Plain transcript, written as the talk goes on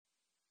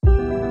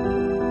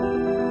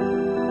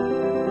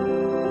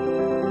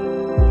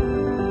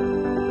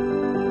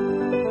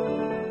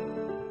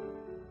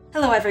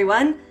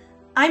everyone.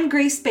 I'm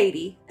Grace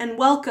Beatty, and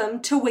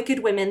welcome to Wicked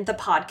Women, the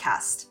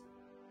podcast.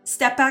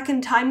 Step back in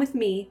time with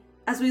me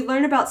as we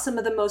learn about some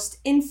of the most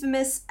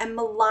infamous and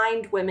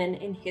maligned women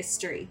in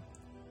history.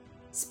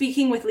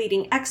 Speaking with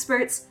leading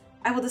experts,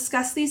 I will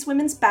discuss these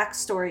women's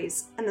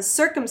backstories and the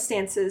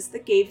circumstances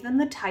that gave them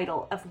the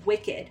title of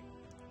Wicked.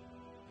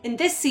 In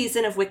this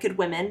season of Wicked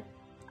Women,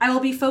 I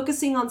will be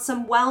focusing on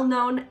some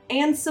well-known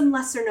and some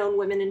lesser-known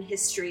women in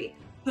history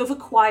who have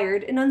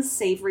acquired an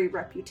unsavory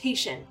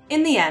reputation.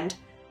 In the end,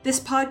 this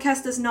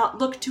podcast does not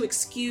look to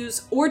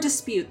excuse or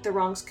dispute the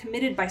wrongs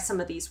committed by some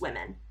of these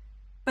women,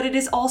 but it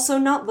is also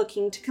not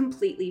looking to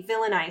completely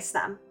villainize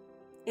them.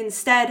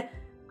 Instead,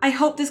 I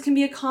hope this can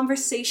be a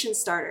conversation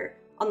starter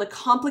on the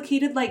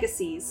complicated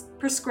legacies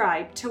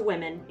prescribed to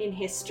women in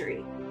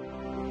history.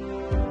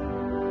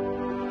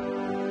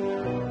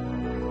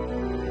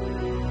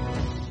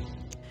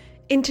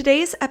 In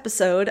today's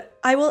episode,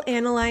 I will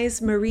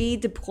analyze Marie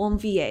de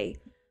Brinvilliers,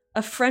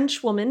 a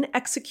French woman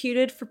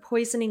executed for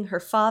poisoning her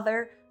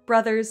father,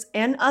 brothers,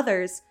 and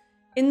others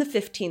in the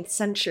 15th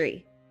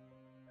century.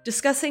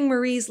 Discussing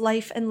Marie's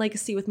life and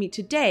legacy with me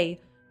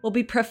today will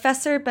be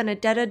Professor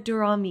Benedetta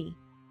Durrami,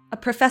 a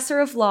professor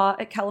of law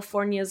at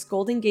California's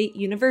Golden Gate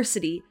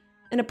University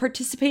and a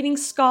participating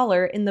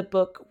scholar in the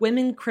book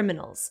Women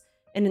Criminals,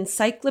 an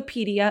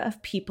encyclopedia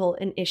of people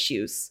and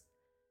issues.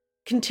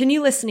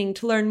 Continue listening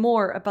to learn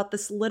more about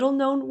this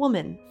little-known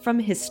woman from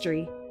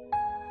history.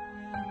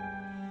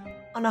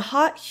 On a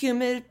hot,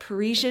 humid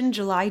Parisian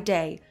July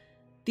day,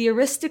 the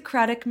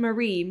aristocratic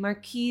Marie,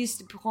 Marquise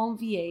de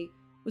Brinvilliers,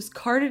 was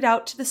carted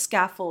out to the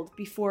scaffold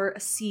before a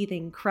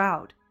seething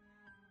crowd.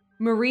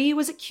 Marie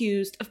was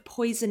accused of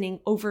poisoning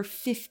over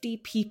 50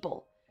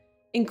 people,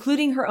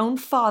 including her own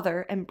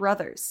father and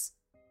brothers.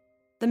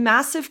 The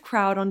massive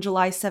crowd on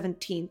July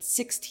 17,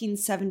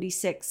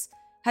 1676,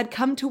 had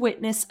come to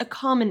witness a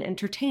common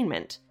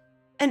entertainment,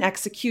 an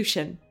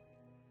execution.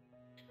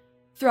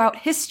 Throughout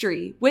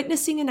history,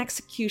 witnessing an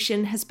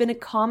execution has been a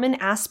common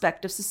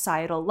aspect of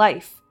societal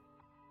life.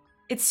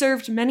 It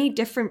served many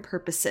different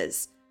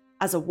purposes,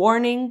 as a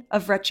warning,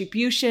 of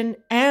retribution,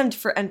 and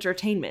for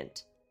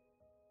entertainment.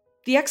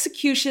 The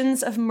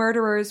executions of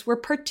murderers were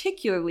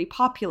particularly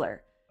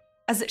popular,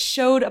 as it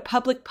showed a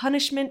public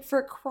punishment for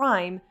a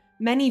crime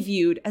many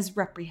viewed as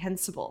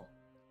reprehensible.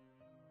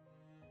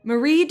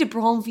 Marie de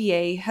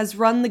Brinvilliers has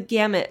run the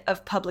gamut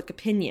of public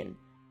opinion,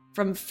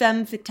 from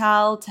femme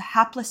fatale to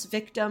hapless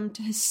victim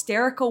to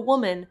hysterical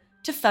woman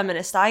to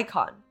feminist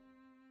icon.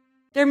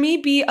 There may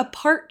be a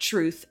part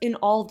truth in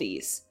all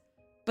these,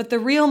 but the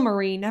real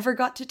Marie never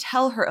got to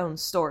tell her own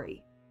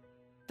story.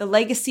 The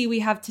legacy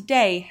we have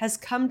today has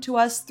come to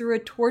us through a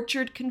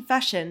tortured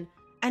confession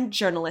and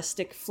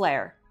journalistic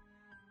flair.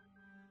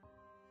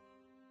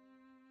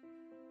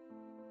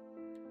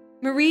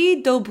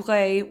 Marie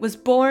d'Aubray was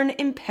born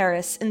in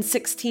Paris in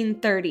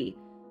 1630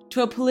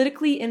 to a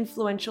politically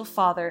influential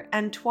father,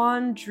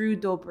 Antoine Dru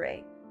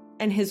d'Aubray,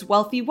 and his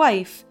wealthy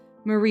wife,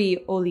 Marie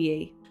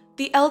Ollier.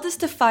 The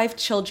eldest of 5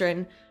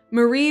 children,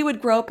 Marie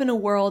would grow up in a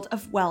world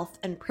of wealth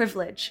and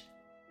privilege.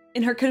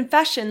 In her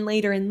confession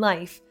later in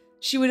life,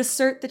 she would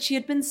assert that she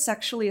had been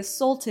sexually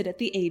assaulted at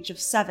the age of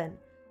 7,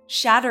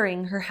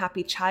 shattering her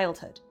happy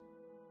childhood.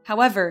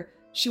 However,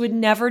 she would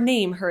never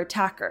name her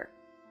attacker.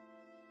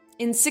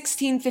 In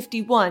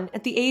 1651,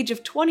 at the age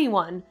of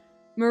 21,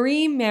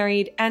 Marie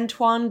married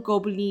Antoine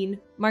Gobelin,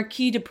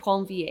 Marquis de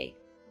Brinvilliers,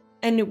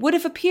 and it would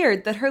have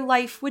appeared that her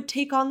life would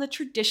take on the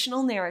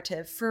traditional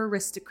narrative for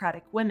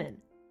aristocratic women.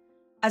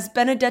 As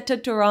Benedetta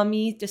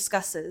Durrami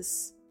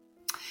discusses.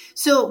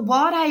 So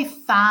what I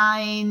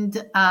found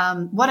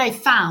and what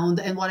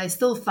I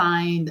still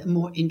find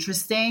more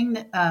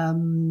interesting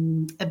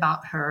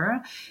about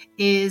her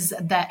is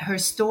that her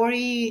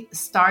story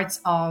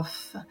starts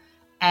off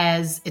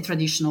as a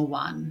traditional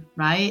one,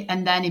 right?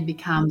 And then it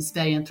becomes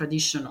very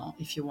untraditional,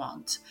 if you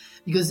want,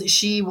 because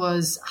she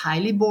was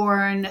highly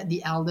born,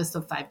 the eldest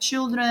of 5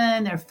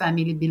 children. Her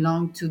family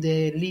belonged to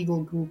the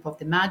legal group of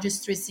the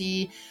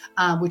magistracy,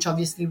 which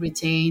obviously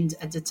retained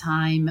at the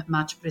time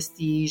much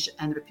prestige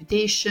and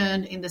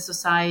reputation in the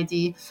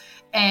society.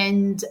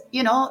 And,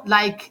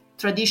 like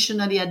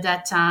traditionally at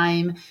that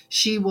time,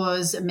 she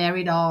was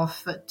married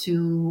off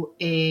to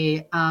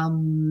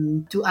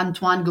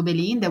Antoine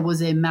Gobelin, that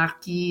was a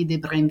Marquis de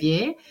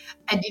Brinvilliers,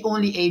 at the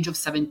only age of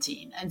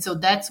 17. And so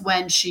that's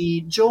when she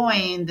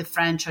joined the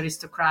French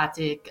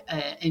aristocratic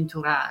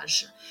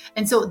entourage.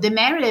 And so the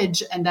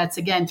marriage, and that's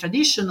again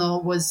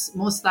traditional, was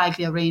most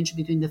likely arranged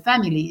between the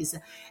families.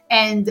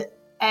 And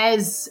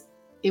as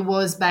it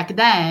was back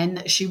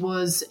then, she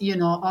was,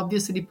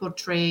 obviously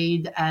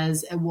portrayed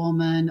as a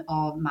woman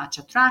of much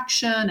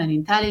attraction and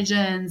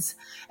intelligence.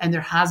 And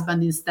her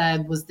husband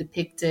instead was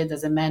depicted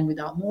as a man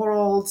without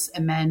morals,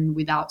 a man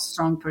without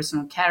strong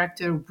personal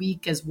character,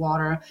 weak as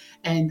water,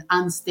 and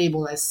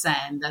unstable as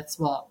sand. That's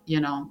what,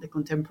 the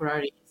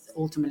contemporaries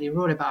ultimately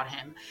wrote about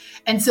him.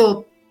 And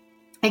so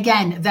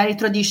Again, very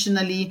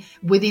traditionally,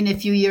 within a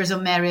few years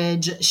of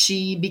marriage,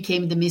 she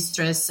became the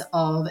mistress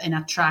of an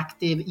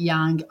attractive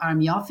young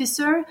army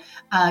officer,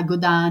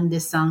 Gaudin de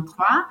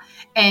Sainte-Croix,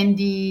 and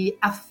the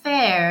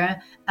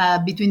affair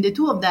between the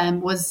two of them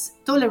was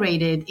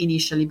tolerated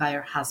initially by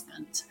her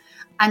husband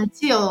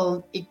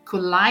until it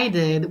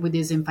collided with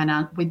his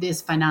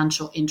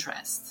financial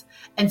interests.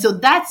 And so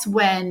that's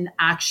when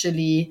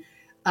actually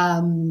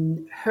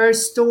her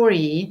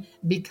story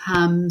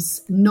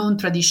becomes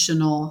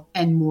non-traditional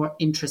and more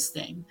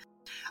interesting.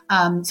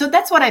 So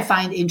that's what I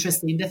find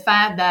interesting, the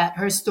fact that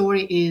her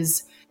story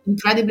is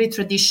incredibly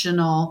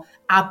traditional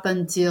up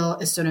until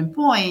a certain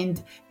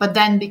point, but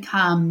then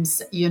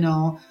becomes,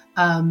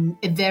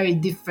 a very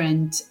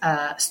different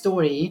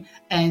story,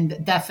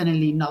 and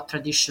definitely not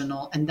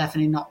traditional, and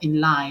definitely not in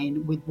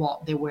line with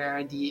what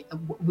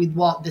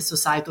the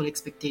societal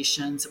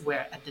expectations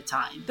were at the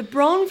time. The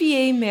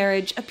Brinvilliers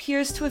marriage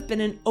appears to have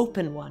been an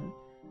open one,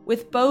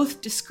 with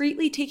both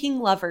discreetly taking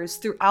lovers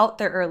throughout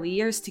their early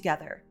years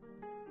together.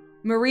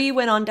 Marie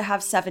went on to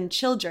have 7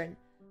 children,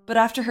 but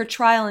after her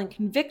trial and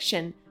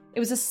conviction, it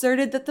was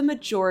asserted that the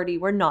majority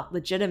were not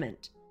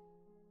legitimate.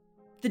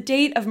 The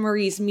date of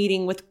Marie's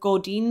meeting with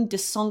Gaudin de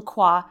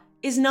Sainte-Croix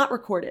is not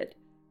recorded,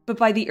 but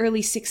by the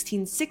early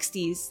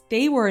 1660s,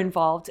 they were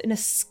involved in a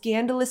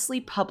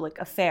scandalously public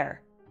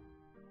affair.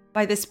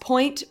 By this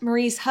point,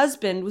 Marie's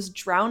husband was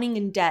drowning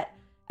in debt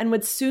and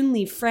would soon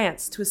leave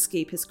France to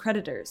escape his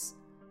creditors,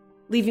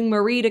 leaving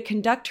Marie to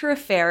conduct her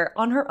affair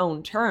on her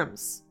own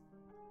terms.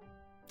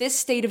 This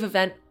state of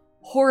event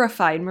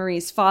horrified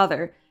Marie's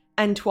father,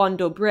 Antoine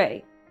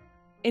d'Aubray.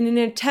 In an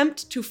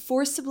attempt to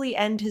forcibly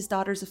end his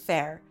daughter's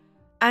affair,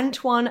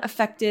 Antoine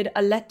effected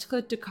a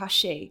lettre de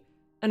cachet,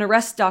 an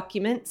arrest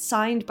document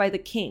signed by the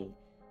king,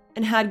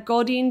 and had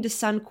Gaudin de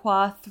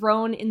Sainte-Croix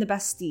thrown in the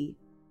Bastille.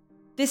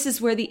 This is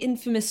where the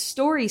infamous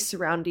story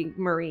surrounding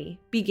Marie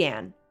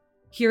began.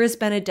 Here is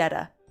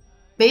Benedetta.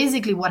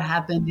 Basically, what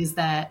happened is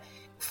that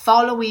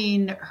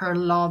following her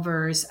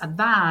lover's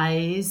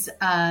advice,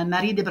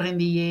 Marie de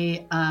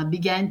Brinvilliers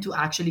began to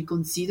actually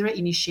consider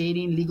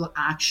initiating legal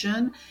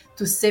action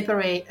to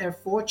separate her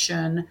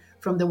fortune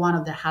from the one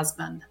of the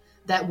husband.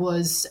 That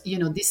was,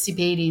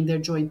 dissipating their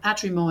joint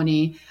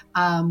patrimony.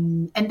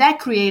 And that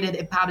created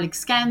a public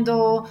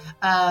scandal.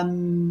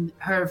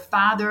 Her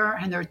father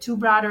and her 2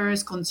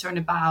 brothers, concerned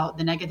about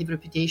the negative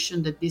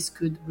reputation that this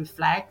could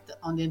reflect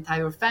on the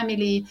entire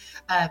family,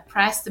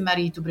 pressed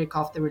Marie to break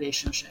off the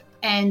relationship.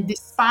 And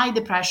despite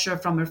the pressure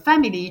from her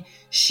family,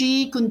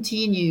 she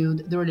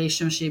continued the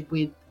relationship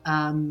with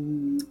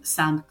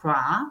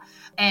Sainte-Croix,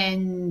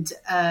 and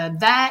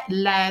that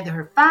led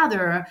her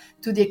father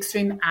to the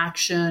extreme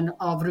action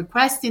of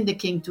requesting the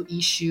king to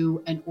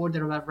issue an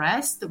order of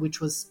arrest,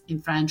 which was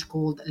in French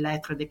called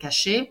lettre de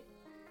cachet,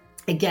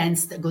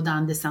 against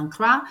Gaudin de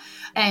Sainte-Croix.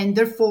 And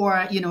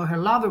therefore, her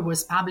lover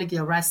was publicly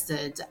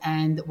arrested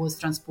and was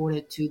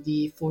transported to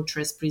the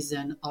fortress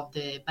prison of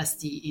the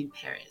Bastille in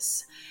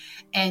Paris.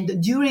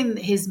 And during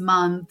his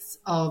months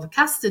of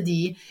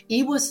custody,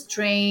 he was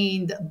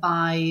trained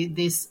by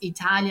this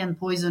Italian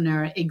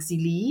poisoner,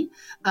 Exili,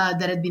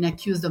 that had been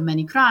accused of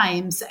many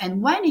crimes.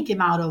 And when he came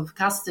out of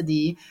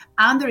custody,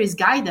 under his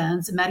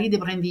guidance, Marie de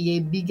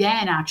Brinvilliers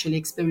began actually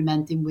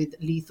experimenting with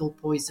lethal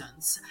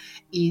poisons.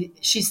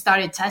 She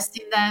started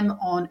testing them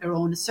on her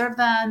own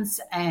servants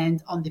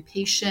and on the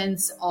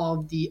patients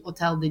of the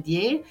Hôtel de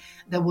Dieu,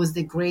 that was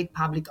the great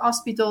public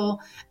hospital.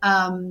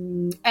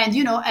 And,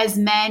 as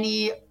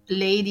many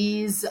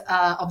ladies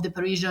of the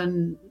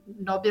Parisian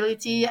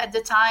nobility at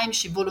the time,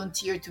 she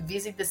volunteered to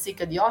visit the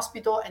sick at the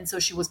hospital, and so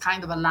she was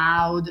kind of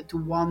allowed to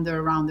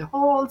wander around the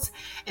halls.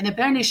 And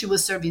apparently she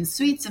was serving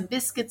sweets and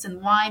biscuits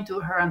and wine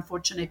to her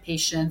unfortunate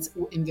patients,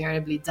 who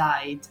invariably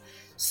died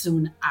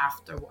soon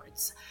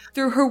afterwards.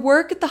 Through her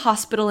work at the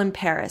hospital in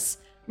Paris,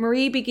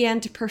 Marie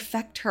began to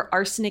perfect her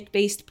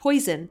arsenic-based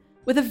poison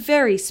with a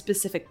very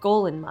specific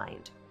goal in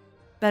mind.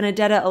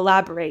 Benedetta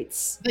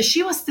elaborates. But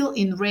she was still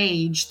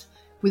enraged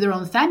with her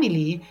own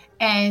family,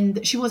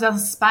 and she was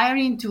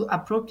aspiring to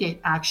appropriate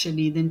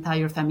actually the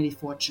entire family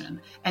fortune.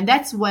 And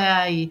that's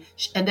why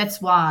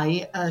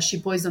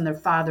she poisoned her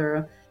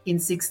father in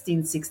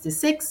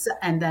 1666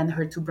 and then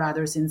her 2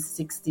 brothers in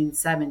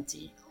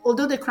 1670.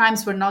 Although the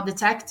crimes were not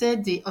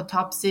detected, the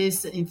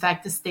autopsies in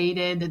fact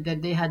stated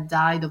that they had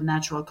died of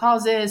natural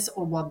causes,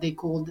 or what they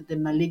called the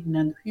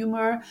malignant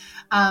humor.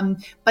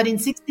 But in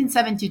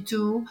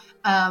 1672,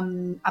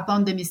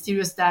 upon the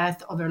mysterious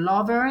death of her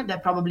lover,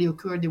 that probably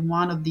occurred in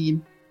one of the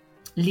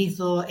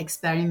lethal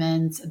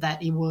experiments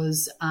that he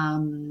was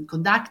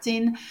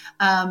conducting,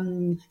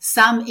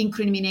 some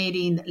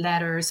incriminating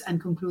letters and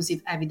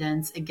conclusive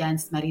evidence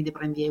against Marie de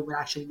Brinvilliers were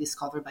actually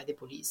discovered by the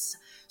police.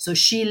 So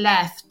she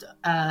left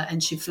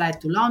and she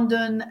fled to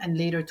London and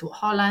later to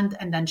Holland,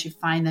 and then she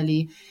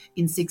finally,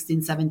 in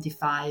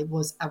 1675,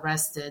 was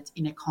arrested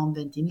in a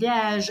convent in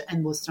Liège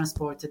and was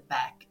transported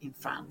back in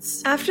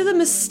France. After the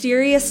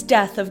mysterious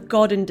death of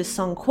Gaudin de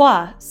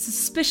Sainte-Croix,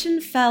 suspicion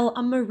fell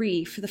on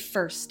Marie for the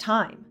first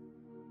time.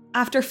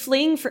 After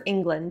fleeing for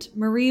England,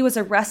 Marie was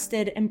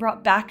arrested and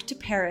brought back to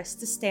Paris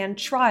to stand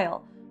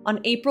trial on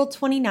April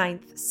 29,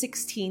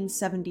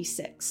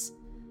 1676.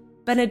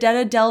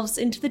 Benedetta delves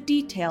into the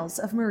details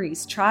of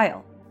Marie's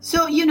trial.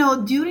 So,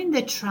 during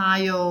the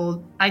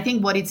trial, I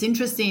think what it's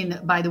interesting,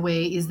 by the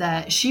way, is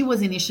that she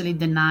was initially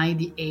denied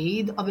the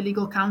aid of a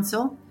legal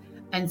counsel.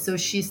 And so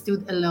she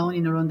stood alone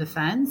in her own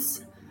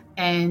defense.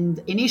 And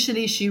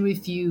initially, she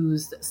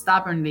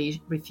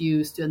stubbornly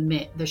refused to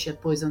admit that she had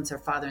poisoned her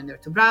father and their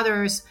two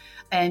brothers.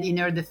 And in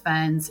her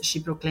defense, she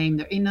proclaimed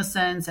their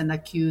innocence and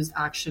accused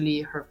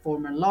actually her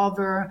former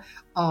lover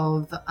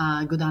of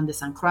Gaudin de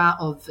Saint Croix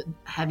of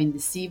having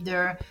deceived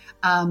her.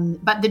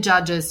 But the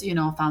judges,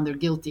 found her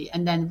guilty.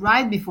 And then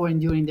right before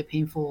and during the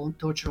painful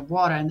torture of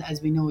water, and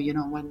as we know,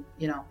 when,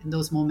 in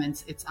those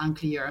moments, it's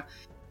unclear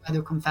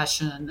whether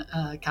confession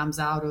comes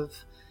out of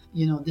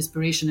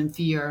desperation and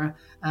fear.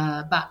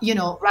 But,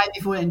 right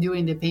before and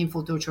during the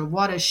painful torture of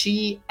water,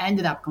 she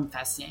ended up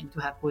confessing to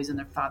have poisoned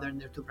her father and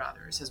their two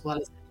brothers, as well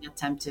as having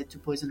attempted to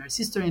poison her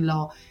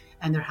sister-in-law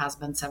and her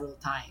husband several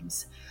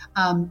times.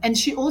 And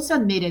she also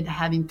admitted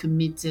having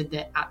committed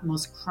the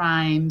utmost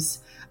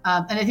crimes.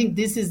 And I think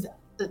this is,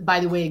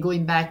 by the way,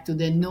 going back to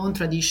the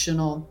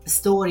non-traditional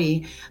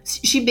story,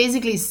 she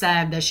basically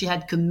said that she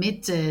had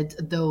committed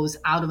those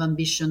out of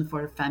ambition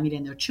for her family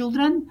and their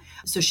children.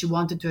 So she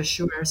wanted to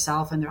assure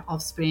herself and her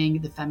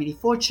offspring the family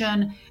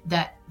fortune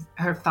that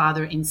her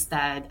father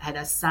instead had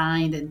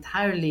assigned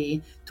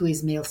entirely to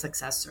his male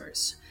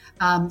successors.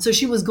 So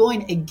she was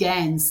going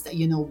against,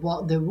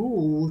 what the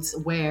rules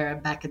were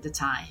back at the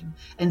time.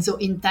 And so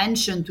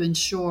intention to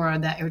ensure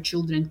that her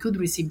children could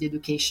receive the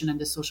education and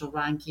the social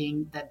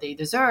ranking that they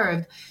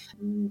deserved,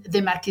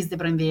 the Marquise de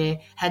Brinvilliers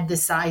had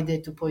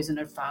decided to poison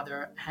her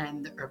father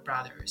and her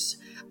brothers.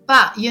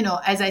 But,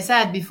 as I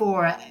said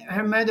before,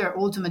 her murder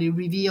ultimately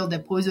revealed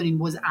that poisoning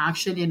was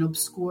actually an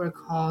obscure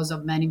cause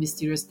of many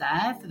mysterious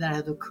deaths that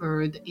had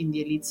occurred in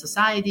the elite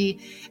society.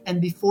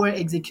 And before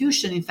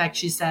execution, in fact,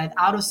 she said,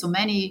 out of so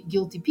many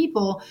guilty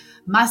people,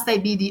 must I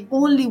be the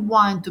only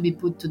one to be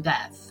put to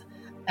death?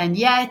 And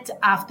yet,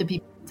 after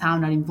people in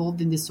town are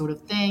involved in this sort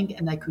of thing,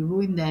 and I could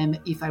ruin them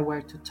if I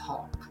were to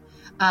talk.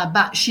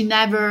 But she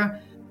never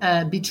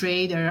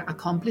betrayed her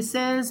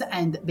accomplices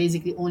and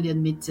basically only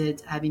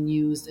admitted having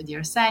used the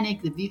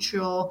arsenic, the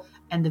vitriol,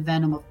 and the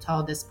venom of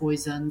Todd as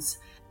poisons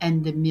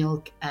and the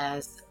milk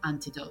as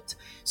antidote.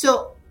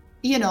 So,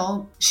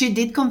 she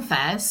did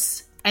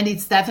confess. And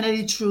it's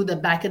definitely true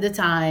that back at the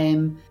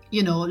time,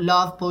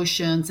 love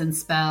potions and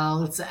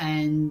spells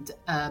and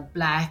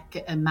black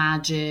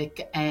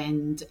magic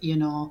and,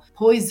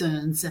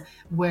 poisons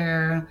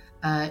were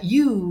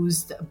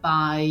used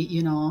by,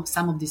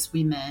 some of these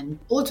women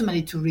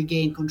ultimately to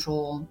regain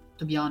control,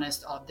 to be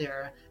honest, of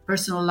their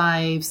personal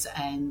lives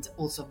and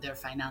also of their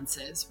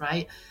finances,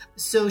 right?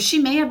 So she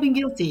may have been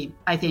guilty,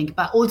 I think,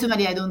 but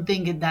ultimately I don't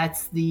think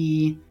that's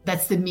the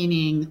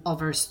meaning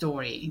of her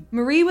story.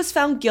 Marie was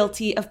found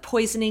guilty of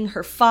poisoning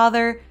her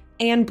father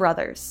and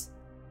brothers.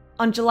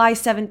 On July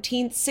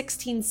 17,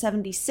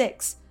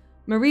 1676,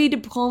 Marie de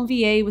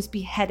Brinvilliers was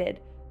beheaded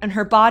and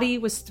her body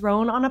was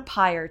thrown on a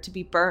pyre to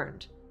be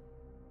burned.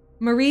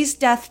 Marie's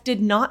death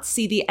did not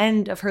see the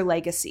end of her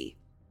legacy.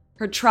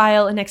 Her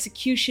trial and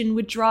execution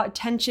would draw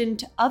attention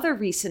to other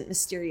recent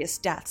mysterious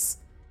deaths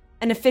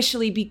and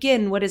officially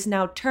begin what is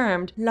now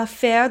termed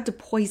l'affaire de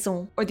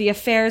poison, or the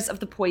affairs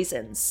of the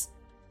poisons.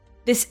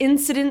 This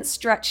incident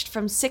stretched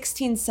from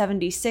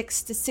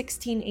 1676 to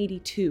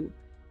 1682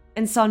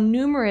 and saw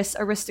numerous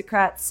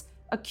aristocrats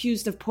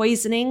accused of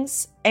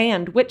poisonings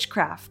and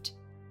witchcraft.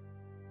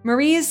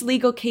 Marie's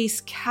legal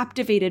case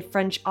captivated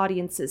French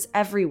audiences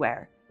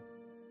everywhere.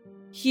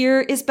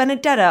 Here is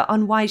Benedetta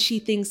on why she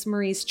thinks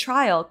Marie's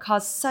trial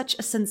caused such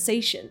a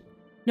sensation,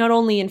 not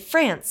only in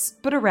France,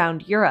 but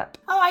around Europe.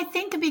 Oh, I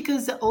think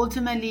because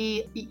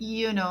ultimately,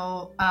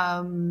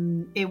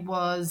 it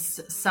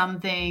was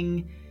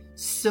something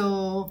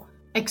so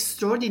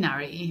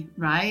extraordinary,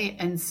 right?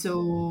 And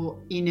so,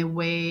 in a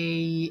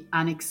way,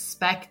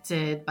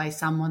 unexpected by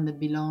someone that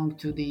belonged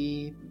to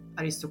the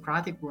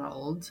aristocratic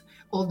world.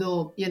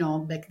 Although,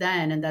 back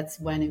then, and that's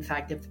when, in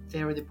fact, the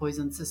Affair of the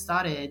Poisons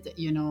started,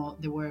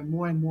 there were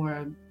more and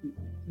more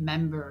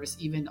members,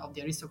 even of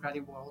the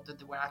aristocratic world,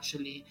 that were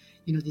actually,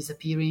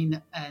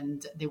 disappearing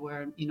and they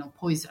were,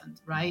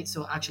 poisoned, right?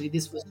 So actually,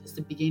 this was just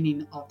the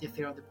beginning of the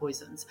Affair of the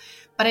Poisons.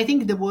 But I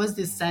think there was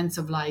this sense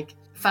of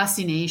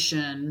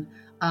fascination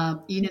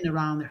in and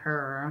around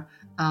her,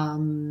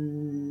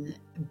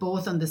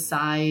 both on the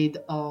side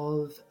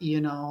of,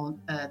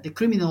 the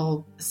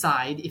criminal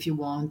side, if you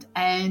want,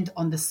 and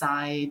on the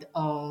side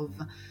of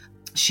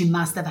she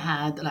must have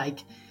had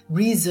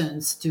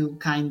reasons to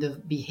kind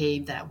of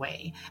behave that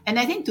way. And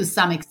I think to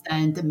some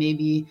extent,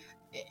 maybe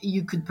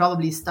you could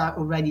probably start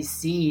already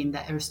seeing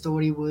that her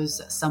story was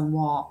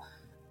somewhat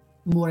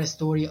more a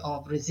story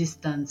of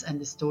resistance and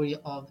the story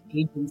of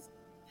agency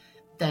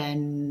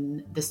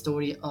than the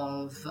story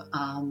of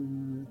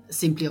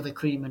simply of a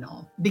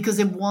criminal. Because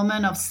a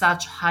woman of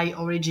such high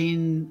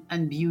origin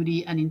and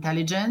beauty and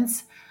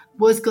intelligence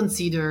was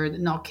considered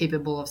not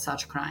capable of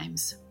such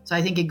crimes. So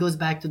I think it goes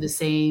back to the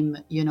same,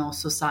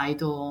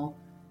 societal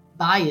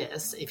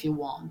bias, if you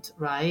want,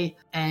 right?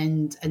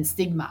 And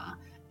stigma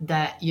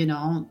that,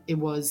 it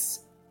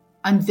was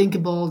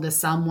unthinkable that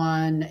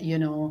someone,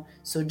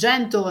 so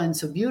gentle and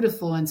so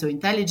beautiful and so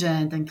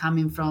intelligent and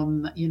coming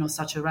from,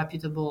 such a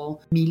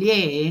reputable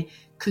milieu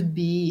could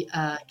be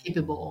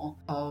capable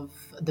of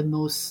the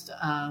most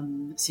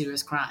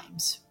serious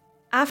crimes.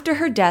 After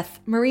her death,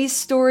 Marie's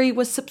story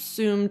was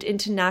subsumed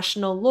into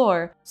national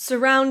lore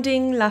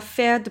surrounding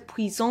l'affaire de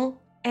Poison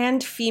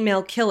and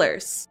female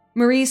killers.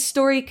 Marie's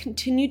story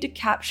continued to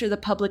capture the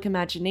public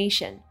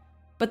imagination,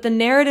 but the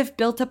narrative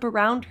built up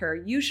around her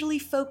usually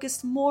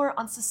focused more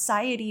on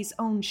society's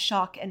own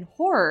shock and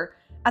horror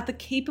at the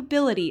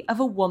capability of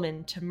a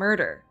woman to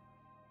murder.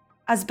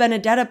 As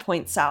Benedetta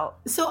points out,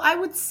 so I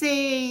would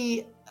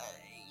say,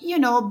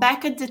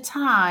 back at the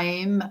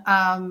time,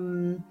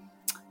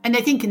 and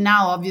I think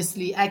now,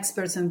 obviously,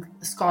 experts and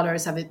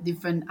scholars have a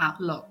different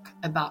outlook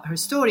about her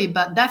story,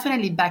 but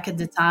definitely back at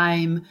the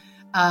time,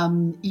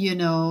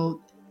 the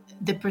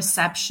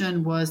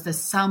perception was that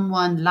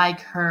someone like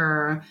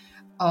her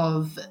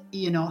of,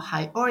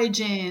 high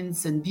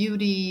origins and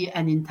beauty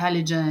and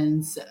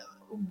intelligence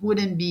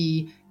wouldn't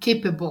be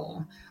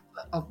capable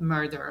of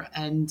murder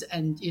and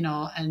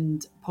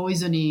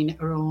poisoning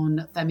her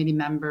own family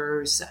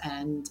members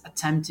and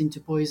attempting to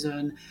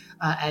poison,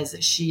 as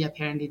she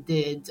apparently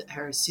did,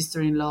 her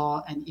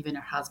sister-in-law and even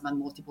her husband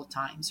multiple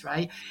times,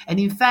 right? And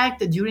in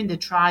fact, during the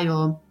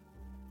trial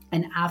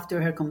and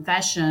after her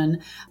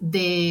confession,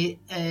 the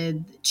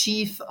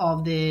chief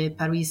of the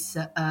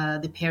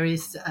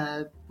Paris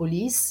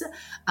police,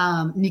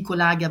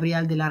 Nicolas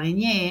Gabriel de la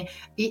Reynie,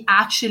 he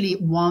actually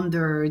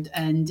wondered,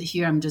 and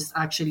here I'm just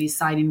actually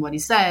citing what he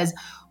says,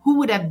 who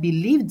would have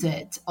believed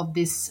it of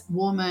this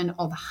woman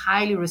of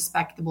highly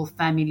respectable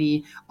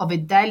family, of a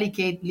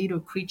delicate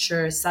little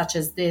creature such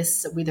as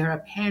this, with her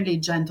apparently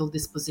gentle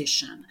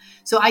disposition.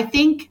 So I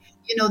think,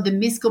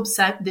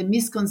 the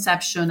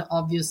misconception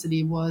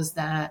obviously was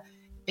that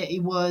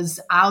it was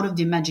out of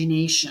the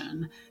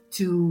imagination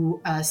to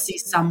see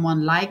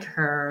someone like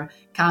her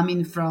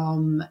coming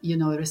from,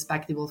 a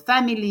respectable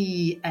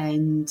family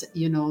and,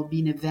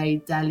 being a very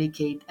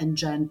delicate and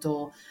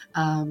gentle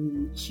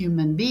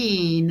human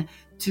being,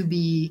 to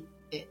be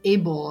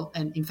able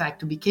and in fact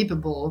to be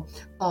capable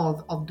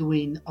of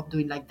doing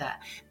like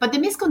that. But the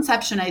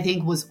misconception, I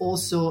think, was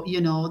also,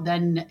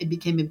 then it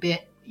became a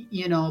bit,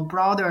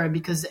 broader,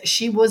 because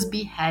she was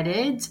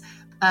beheaded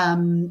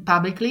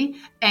publicly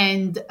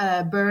and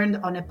burned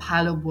on a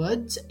pile of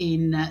wood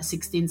in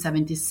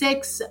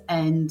 1676.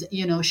 And,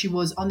 she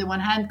was on the one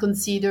hand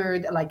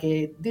considered like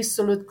a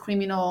dissolute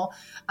criminal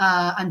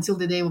until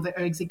the day of her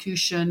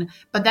execution.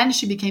 But then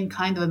she became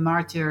kind of a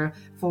martyr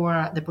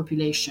for the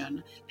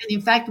population. And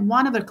in fact,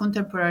 one of her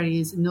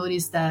contemporaries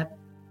noticed that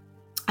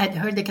at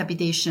her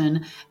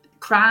decapitation,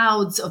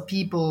 crowds of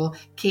people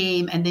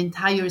came, and the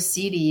entire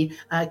city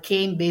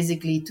came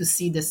basically to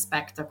see the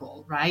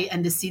spectacle, right?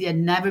 And the city had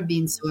never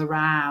been so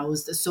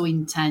aroused, so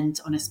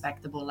intent on a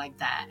spectacle like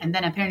that. And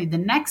then apparently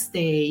the next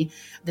day,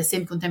 the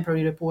same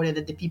contemporary reported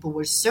that the people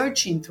were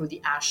searching through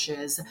the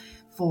ashes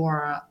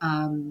for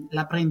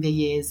La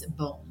Brinvilliers'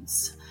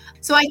 bones.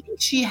 So I think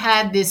she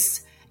had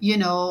this,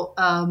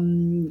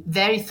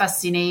 very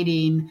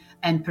fascinating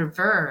and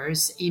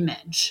perverse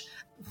image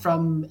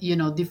from,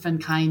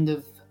 different kind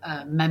of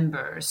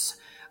members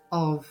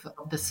of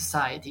the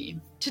society.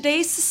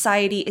 Today's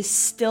society is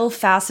still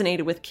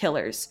fascinated with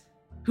killers,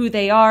 who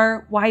they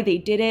are, why they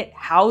did it,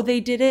 how they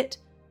did it.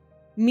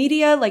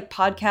 Media like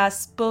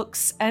podcasts,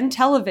 books, and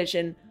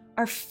television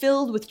are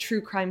filled with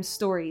true crime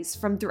stories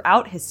from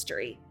throughout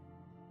history.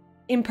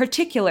 In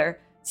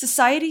particular,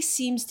 society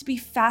seems to be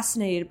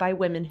fascinated by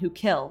women who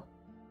kill,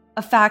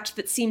 a fact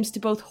that seems to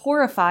both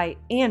horrify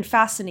and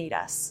fascinate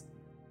us.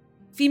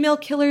 Female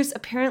killers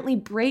apparently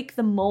break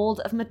the mold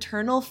of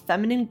maternal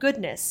feminine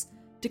goodness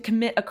to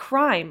commit a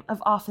crime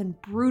of often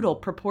brutal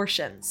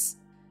proportions.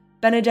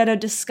 Benedetta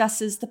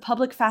discusses the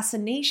public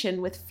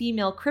fascination with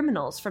female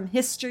criminals from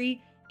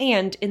history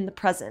and in the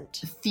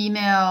present.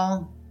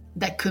 Female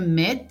that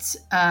commit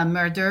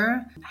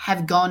murder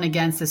have gone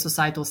against a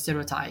societal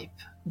stereotype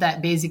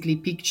that basically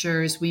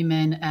pictures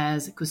women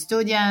as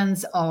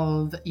custodians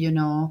of,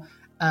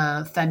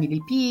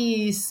 family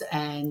peace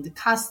and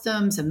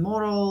customs and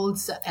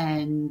morals,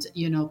 and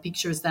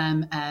pictures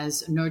them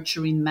as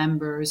nurturing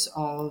members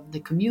of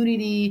the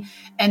community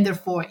and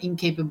therefore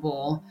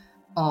incapable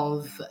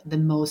of the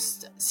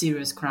most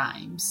serious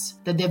crimes.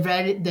 That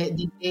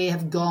they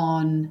have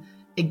gone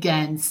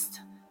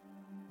against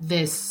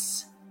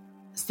this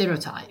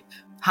stereotype.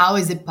 How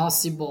is it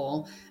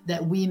possible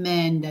that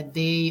women, that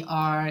they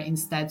are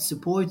instead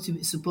supposed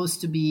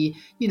to be,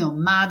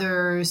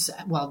 mothers,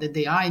 well, that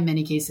they are in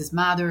many cases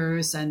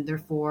mothers, and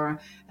therefore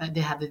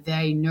they have a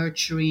very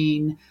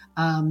nurturing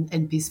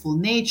and peaceful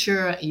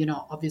nature,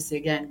 obviously,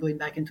 again, going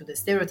back into the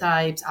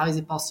stereotypes, how is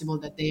it possible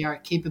that they are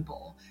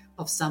capable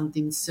of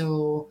something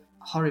so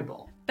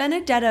horrible?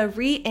 Benedetta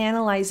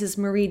reanalyzes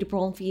Marie de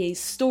Brinvilliers'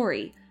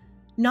 story,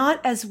 not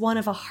as one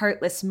of a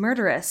heartless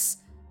murderess,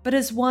 but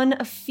as one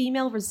of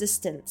female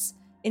resistance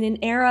in an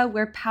era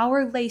where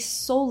power lay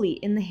solely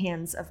in the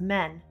hands of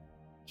men.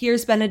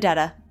 Here's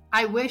Benedetta.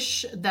 I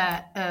wish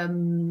that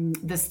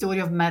the story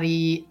of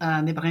Marie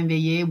de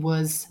Brinvilliers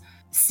was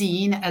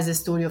seen as a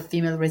story of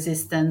female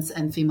resistance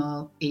and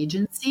female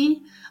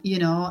agency.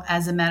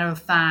 As a matter of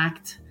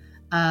fact,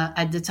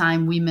 at the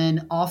time,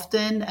 women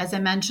often, as I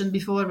mentioned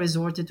before,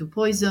 resorted to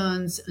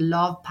poisons,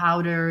 love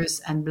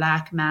powders, and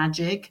black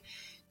magic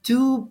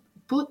to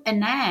put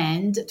an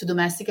end to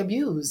domestic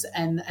abuse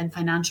and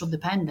financial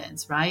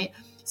dependence, right?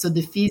 So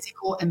the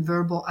physical and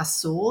verbal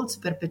assaults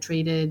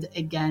perpetrated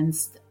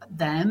against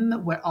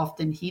them were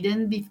often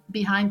hidden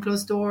behind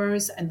closed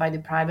doors and by the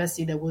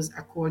privacy that was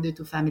accorded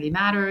to family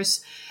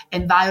matters.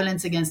 And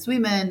violence against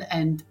women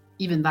and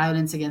even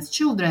violence against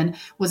children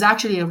was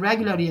actually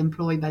regularly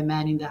employed by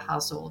men in the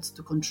households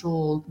to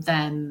control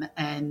them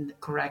and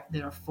correct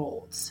their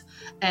faults.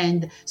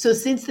 And so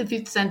since the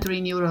 5th century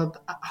in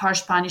Europe,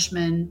 harsh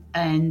punishment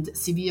and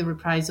severe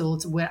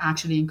reprisals were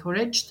actually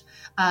encouraged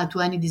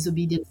to any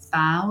disobedient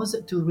spouse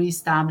to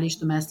reestablish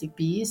domestic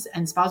peace.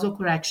 And spousal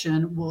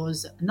correction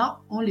was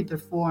not only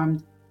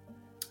performed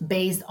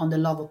based on the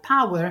love of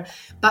power,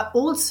 but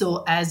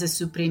also as a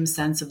supreme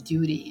sense of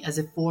duty, as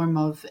a form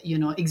of,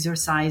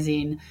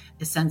 exercising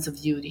a sense of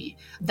duty.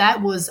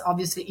 That was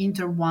obviously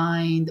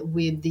intertwined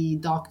with the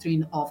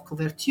doctrine of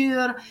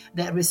couverture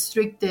that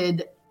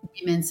restricted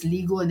women's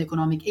legal and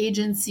economic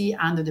agency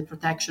under the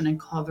protection and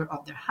cover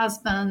of their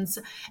husbands,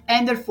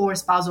 and therefore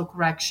spousal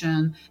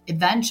correction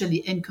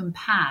eventually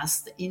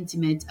encompassed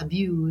intimate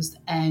abuse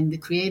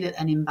and created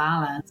an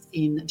imbalance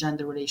in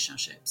gender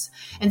relationships.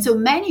 And so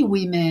many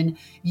women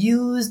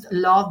used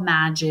love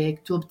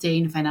magic to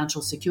obtain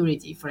financial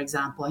security, for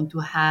example, and to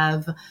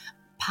have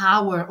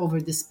power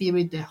over the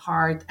spirit, the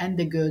heart, and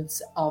the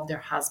goods of their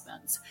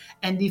husbands.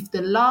 And if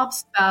the love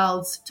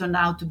spells turned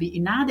out to be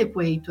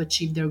inadequate to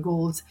achieve their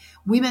goals,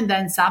 women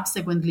then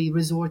subsequently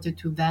resorted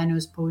to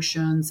Venus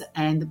potions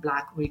and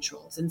black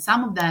rituals. And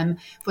some of them,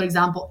 for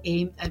example,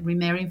 aimed at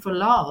remarrying for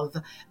love,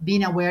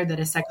 being aware that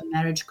a second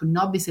marriage could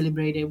not be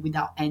celebrated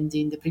without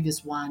ending the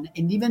previous one.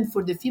 And even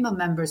for the female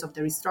members of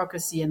the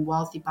aristocracy and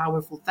wealthy,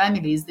 powerful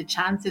families, the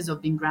chances of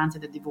being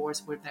granted a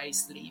divorce were very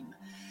slim.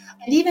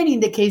 And even in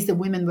the case that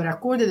women were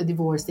accorded a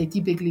divorce, they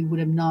typically would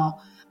have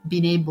not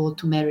been able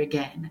to marry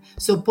again.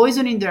 So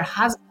poisoning their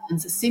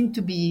husbands seemed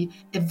to be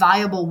a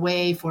viable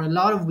way for a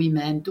lot of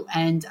women to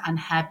end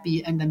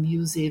unhappy and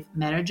abusive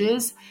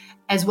marriages,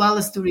 as well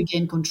as to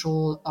regain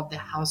control of the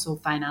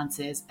household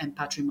finances and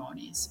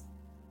patrimonies.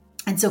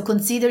 And so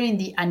considering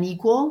the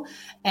unequal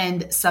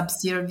and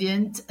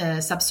subservient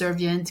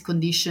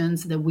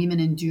conditions that women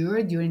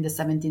endured during the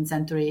 17th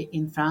century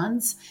in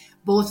France,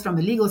 both from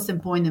a legal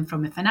standpoint and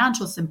from a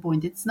financial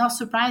standpoint, it's not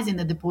surprising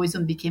that the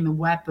poison became a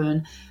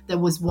weapon that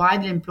was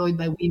widely employed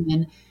by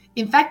women,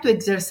 in fact, to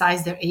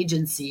exercise their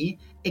agency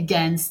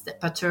against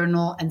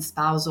paternal and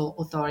spousal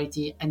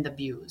authority and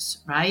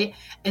abuse, right?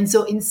 And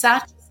so in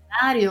such a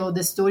scenario,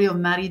 the story of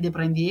Marie de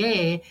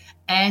Brinvilliers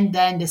and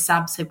then the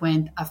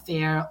subsequent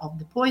affair of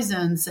the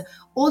poisons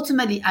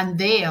ultimately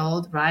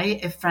unveiled,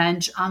 right, a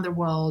French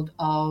underworld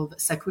of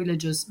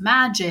sacrilegious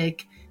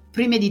magic,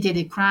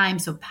 premeditated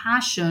crimes of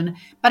passion,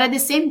 but at the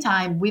same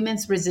time,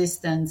 women's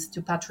resistance to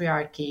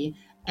patriarchy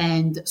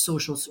and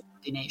social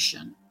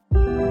subordination.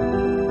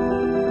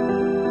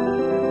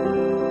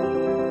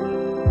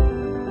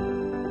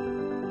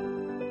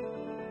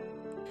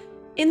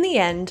 In the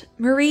end,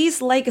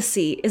 Marie's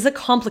legacy is a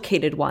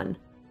complicated one.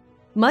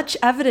 Much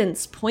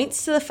evidence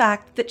points to the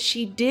fact that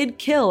she did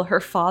kill her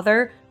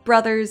father,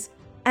 brothers,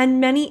 and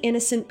many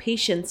innocent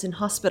patients in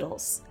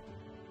hospitals.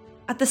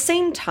 At the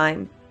same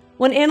time,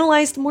 when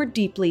analyzed more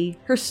deeply,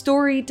 her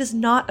story does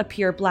not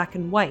appear black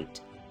and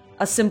white,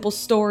 a simple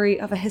story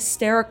of a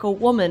hysterical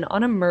woman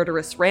on a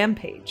murderous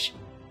rampage.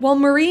 While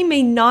Marie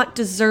may not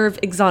deserve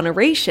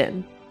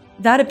exoneration,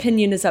 that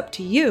opinion is up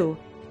to you.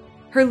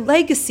 Her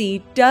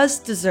legacy does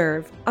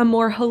deserve a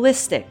more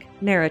holistic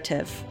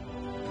narrative.